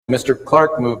Mr.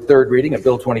 Clark moved third reading of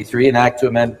Bill 23, an act to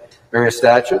amend various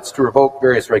statutes, to revoke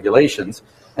various regulations,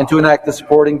 and to enact the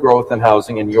Supporting Growth and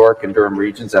Housing in York and Durham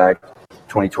Regions Act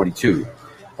 2022.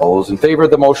 All those in favor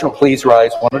of the motion will please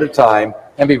rise one at a time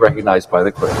and be recognized by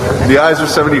the clerk. The ayes are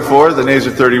 74, the nays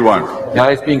are 31. The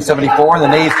ayes being 74 and the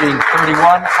nays being 31,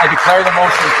 I declare the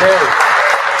motion carried.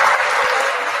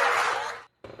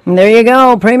 And there you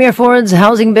go. Premier Ford's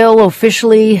housing bill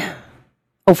official.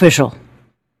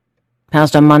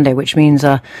 Passed on Monday, which means,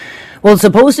 it's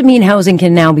supposed to mean housing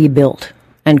can now be built,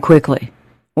 and quickly.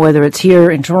 Whether it's here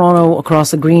in Toronto,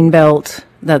 across the Greenbelt,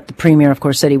 that the Premier, of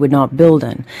course, said he would not build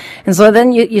in. And so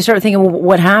then you start thinking, well,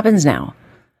 what happens now?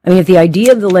 I mean, if the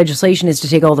idea of the legislation is to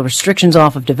take all the restrictions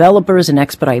off of developers and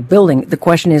expedite building, the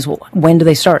question is, well, when do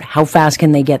they start? How fast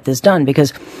can they get this done?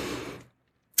 Because,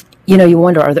 you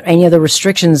wonder, are there any other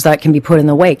restrictions that can be put in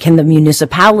the way? Can the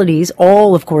municipalities,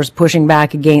 all, of course, pushing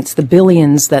back against the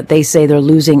billions that they say they're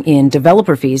losing in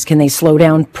developer fees, can they slow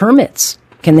down permits?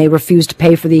 Can they refuse to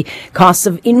pay for the costs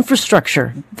of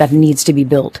infrastructure that needs to be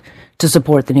built to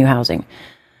support the new housing?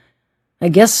 I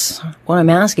guess what I'm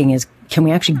asking is, can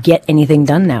we actually get anything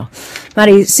done now?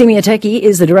 Matti Semiateki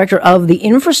is the director of the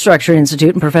Infrastructure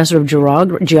Institute and professor of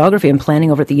geography and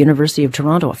planning over at the University of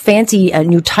Toronto. A fancy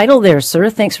new title there, sir.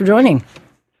 Thanks for joining.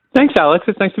 Thanks, Alex.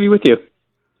 It's nice to be with you.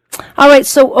 All right.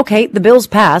 So, okay, the bill's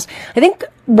passed. I think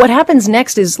what happens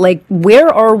next is, where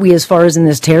are we as far as in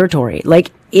this territory?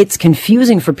 It's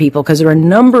confusing for people because there are a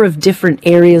number of different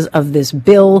areas of this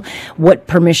bill, what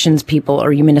permissions people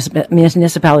or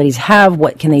municipalities have,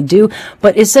 what can they do.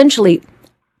 But essentially,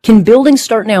 can buildings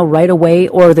start now right away,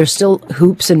 or are there still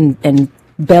hoops and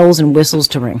bells and whistles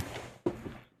to ring?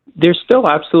 There's still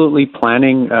absolutely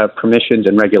planning permissions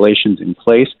and regulations in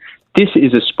place. This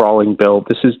is a sprawling bill.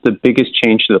 This is the biggest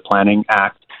change to the Planning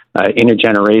Act in a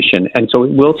generation, and so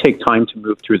it will take time to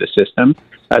move through the system.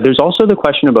 There's also the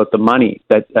question about the money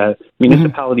that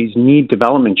municipalities need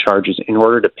development charges in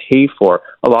order to pay for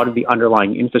a lot of the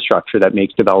underlying infrastructure that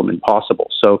makes development possible.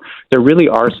 So there really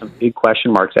are some big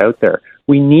question marks out there.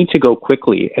 We need to go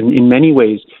quickly, and in many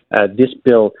ways, this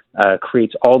bill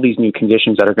creates all these new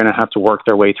conditions that are going to have to work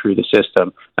their way through the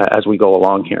system as we go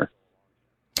along here.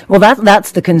 Well,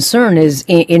 that's the concern is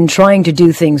in trying to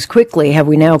do things quickly, have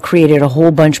we now created a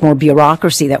whole bunch more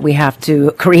bureaucracy that we have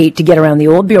to create to get around the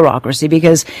old bureaucracy?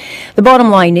 Because the bottom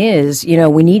line is,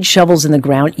 we need shovels in the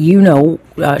ground.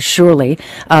 Surely,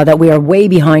 that we are way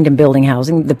behind in building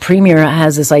housing. The Premier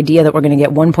has this idea that we're going to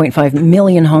get 1.5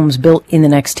 million homes built in the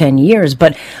next 10 years.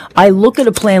 But I look at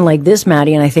a plan like this,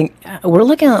 Matti, and I think we're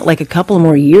looking at a couple of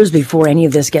more years before any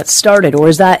of this gets started. Or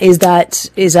is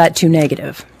that too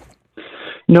negative?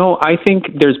 No, I think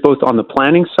there's both on the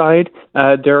planning side,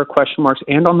 there are question marks,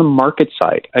 and on the market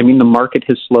side. I mean, the market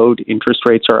has slowed. Interest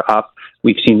rates are up.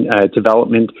 We've seen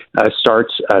development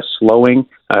starts slowing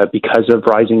because of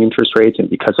rising interest rates and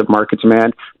because of market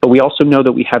demand. But we also know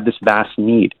that we have this vast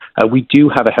need. We do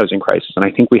have a housing crisis, and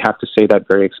I think we have to say that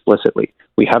very explicitly.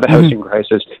 We have a housing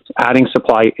crisis. Adding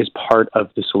supply is part of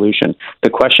the solution. The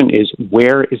question is,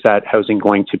 where is that housing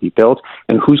going to be built,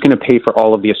 and who's going to pay for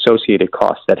all of the associated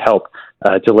costs that help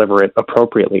deliver it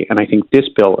appropriately? And I think this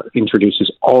bill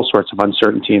introduces all sorts of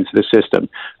uncertainty into the system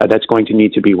that's going to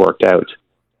need to be worked out.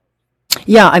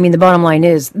 Yeah, I mean, the bottom line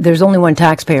is there's only one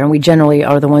taxpayer, and we generally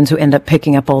are the ones who end up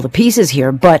picking up all the pieces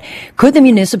here. But could the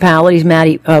municipalities,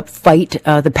 Matti, fight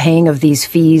the paying of these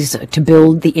fees to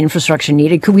build the infrastructure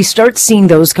needed? Could we start seeing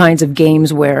those kinds of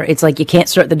games where it's like you can't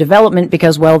start the development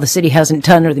because, the city hasn't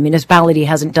done or the municipality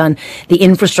hasn't done the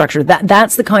infrastructure?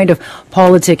 That's the kind of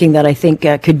politicking that I think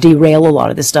could derail a lot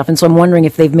of this stuff. And so I'm wondering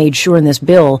if they've made sure in this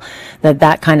bill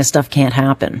that kind of stuff can't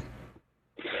happen.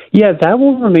 Yeah, that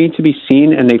will remain to be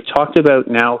seen, and they've talked about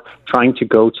now trying to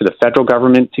go to the federal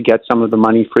government to get some of the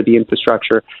money for the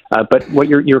infrastructure. But what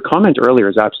your comment earlier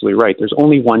is absolutely right. There's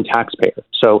only one taxpayer.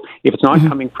 So if it's not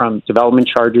coming from development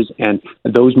charges and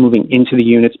those moving into the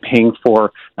units paying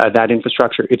for that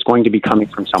infrastructure, it's going to be coming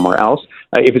from somewhere else.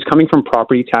 If it's coming from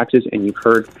property taxes, and you've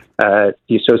heard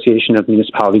the Association of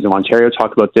Municipalities of Ontario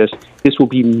talk about this will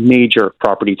be major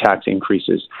property tax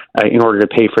increases in order to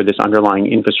pay for this underlying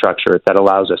infrastructure that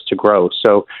allows us to grow.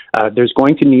 So there's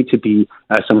going to need to be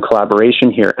some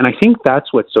collaboration here. And I think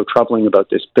that's what's so troubling about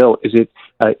this bill is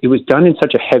it was done in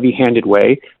such a heavy-handed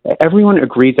way. Everyone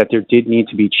agreed that there did need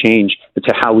to be change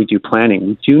to how we do planning.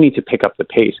 We do need to pick up the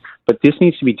pace, but this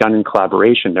needs to be done in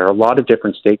collaboration. There are a lot of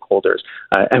different stakeholders.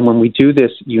 And when we do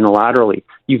this unilaterally,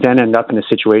 you then end up in a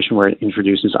situation where it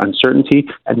introduces uncertainty,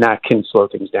 and that can slow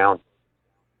things down.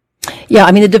 Yeah,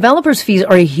 I mean, the developers' fees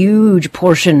are a huge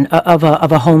portion of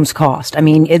a home's cost. I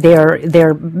mean,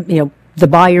 they're the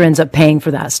buyer ends up paying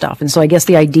for that stuff. And so I guess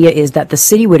the idea is that the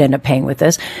city would end up paying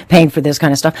for this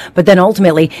kind of stuff. But then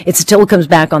ultimately, it still comes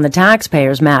back on the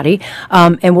taxpayers, Maddie.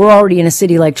 And we're already in a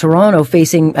city like Toronto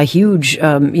facing a huge,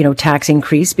 tax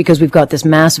increase because we've got this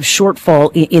massive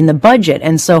shortfall in the budget.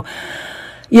 And so,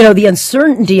 the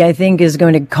uncertainty, I think, is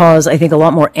going to cause, a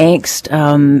lot more angst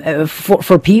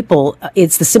for people.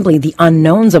 It's simply the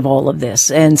unknowns of all of this.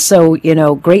 And so,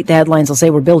 great, the headlines will say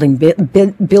we're building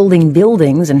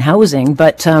buildings and housing,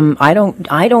 but I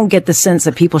don't get the sense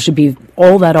that people should be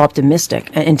all that optimistic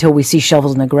until we see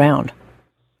shovels in the ground.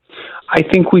 I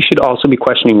think we should also be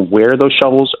questioning where those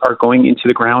shovels are going into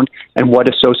the ground and what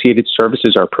associated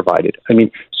services are provided. I mean,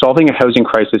 solving a housing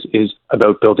crisis is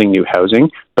about building new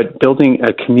housing, but building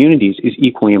communities is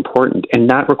equally important, and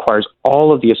that requires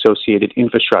all of the associated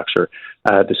infrastructure,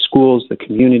 the schools, the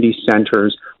community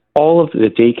centers, all of the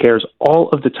daycares, all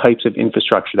of the types of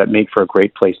infrastructure that make for a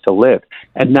great place to live.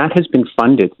 And that has been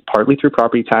funded partly through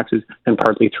property taxes and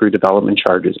partly through development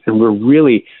charges. And we're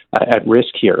really at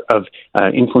risk here of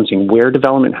influencing where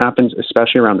development happens,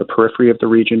 especially around the periphery of the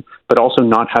region, but also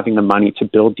not having the money to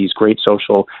build these great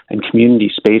social and community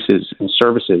spaces and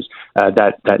services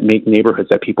that make neighborhoods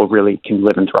that people really can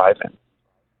live and thrive in.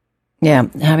 Yeah,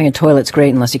 having a toilet's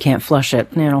great unless you can't flush it,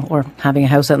 or having a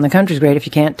house out in the country is great if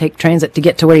you can't take transit to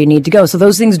get to where you need to go. So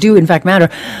those things do, in fact, matter.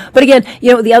 But again,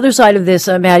 the other side of this,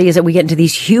 Maddie, is that we get into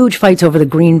these huge fights over the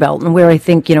Greenbelt, and where I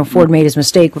think, Ford made his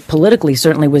mistake politically,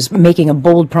 certainly, was making a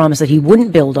bold promise that he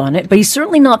wouldn't build on it. But he's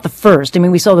certainly not the first. I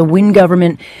mean, we saw the Wynne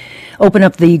government open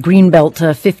up the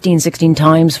Greenbelt 15, 16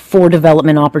 times for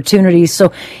development opportunities.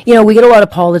 So, we get a lot of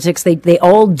politics. They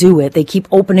all do it. They keep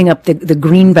opening up the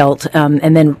Greenbelt,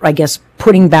 and then, I guess,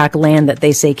 putting back land that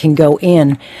they say can go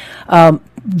in.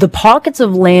 The pockets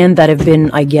of land that have been,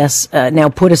 I guess, now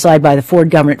put aside by the Ford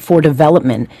government for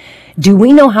development, do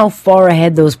we know how far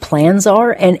ahead those plans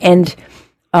are? And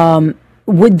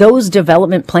would those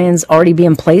development plans already be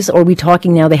in place, or are we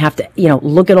talking now they have to,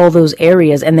 look at all those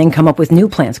areas and then come up with new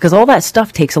plans? Because all that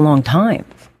stuff takes a long time.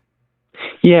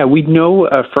 Yeah, we know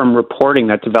from reporting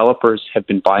that developers have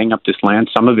been buying up this land,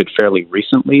 some of it fairly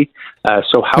recently.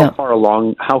 So how far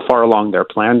along their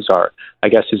plans are, I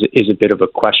guess, is a bit of a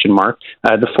question mark.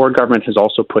 The Ford government has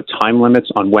also put time limits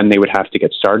on when they would have to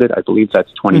get started. I believe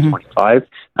that's 2025.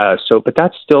 But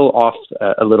that's still off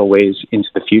a little ways into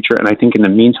the future. And I think in the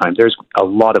meantime, there's a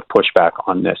lot of pushback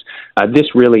on this.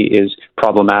 This really is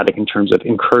problematic in terms of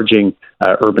encouraging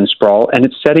urban sprawl, and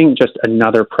it's setting just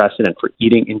another precedent for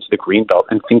eating into the Greenbelt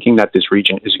and thinking that this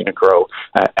region is going to grow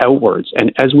outwards.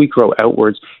 And as we grow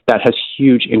outwards, that has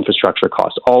huge infrastructure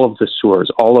costs. All of the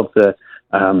sewers, all of the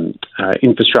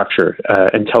infrastructure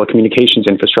and telecommunications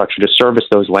infrastructure to service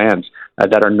those lands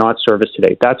that are not serviced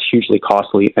today. That's hugely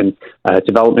costly, and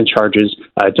development charges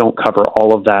don't cover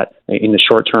all of that in the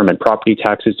short term, and property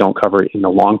taxes don't cover it in the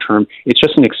long term. It's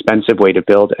just an expensive way to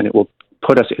build, and it will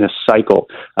put us in a cycle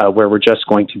where we're just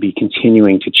going to be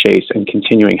continuing to chase and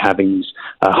continuing having these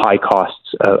high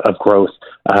costs of growth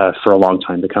for a long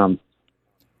time to come.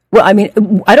 Well, I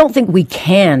mean, I don't think we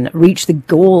can reach the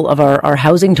goal of our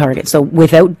housing target, so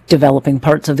without developing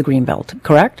parts of the Greenbelt,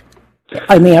 correct?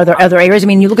 I mean, are there other areas? I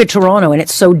mean, you look at Toronto and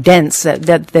it's so dense that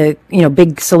the,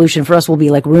 big solution for us will be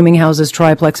like rooming houses,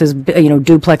 triplexes,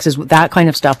 duplexes, that kind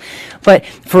of stuff. But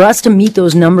for us to meet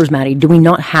those numbers, Maddie, do we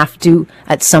not have to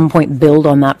at some point build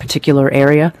on that particular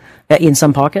area in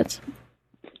some pockets?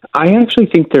 I actually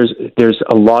think there's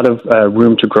a lot of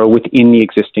room to grow within the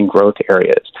existing growth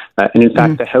areas. And in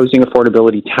fact, the Housing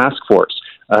Affordability Task Force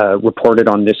reported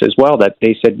on this as well, that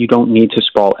they said you don't need to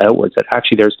sprawl outwards, that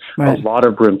actually there's a lot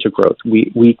of room to growth.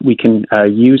 We can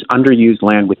use underused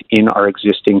land within our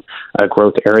existing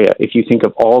growth area. If you think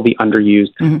of all the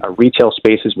underused retail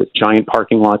spaces with giant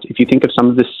parking lots, if you think of some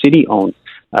of the city-owned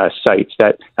sites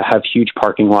that have huge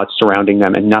parking lots surrounding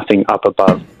them and nothing up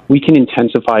above, we can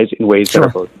intensify in ways that are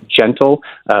both gentle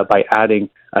by adding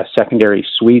secondary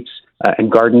suites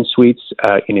and garden suites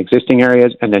in existing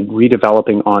areas, and then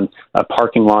redeveloping on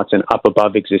parking lots and up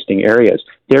above existing areas.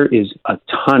 There is a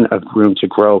ton of room to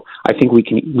grow. I think we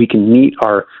can meet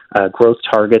our growth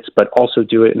targets, but also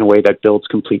do it in a way that builds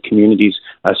complete communities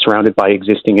surrounded by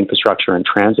existing infrastructure and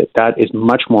transit. That is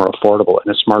much more affordable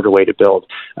and a smarter way to build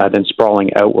than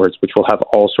sprawling outwards, which will have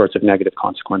all sorts of negative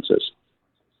consequences.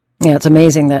 Yeah, it's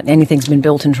amazing that anything's been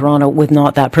built in Toronto with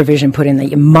not that provision put in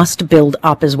that you must build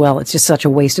up as well. It's just such a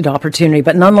wasted opportunity.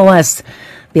 But nonetheless,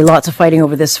 be lots of fighting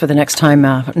over this for the next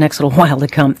next little while to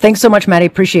come. Thanks so much, Maddie.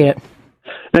 Appreciate it.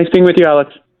 Nice being with you,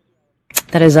 Alex.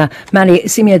 That is Maddie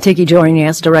Simiatiki joining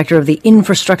us, Director of the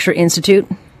Infrastructure Institute,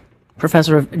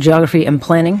 Professor of Geography and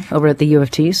Planning over at the U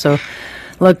of T. So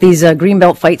Look, these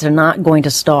Greenbelt fights are not going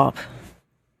to stop.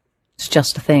 It's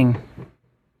just a thing.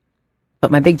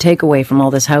 But my big takeaway from all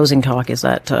this housing talk is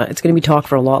that it's going to be talk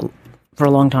for a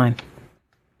long time.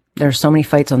 There are so many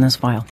fights on this file.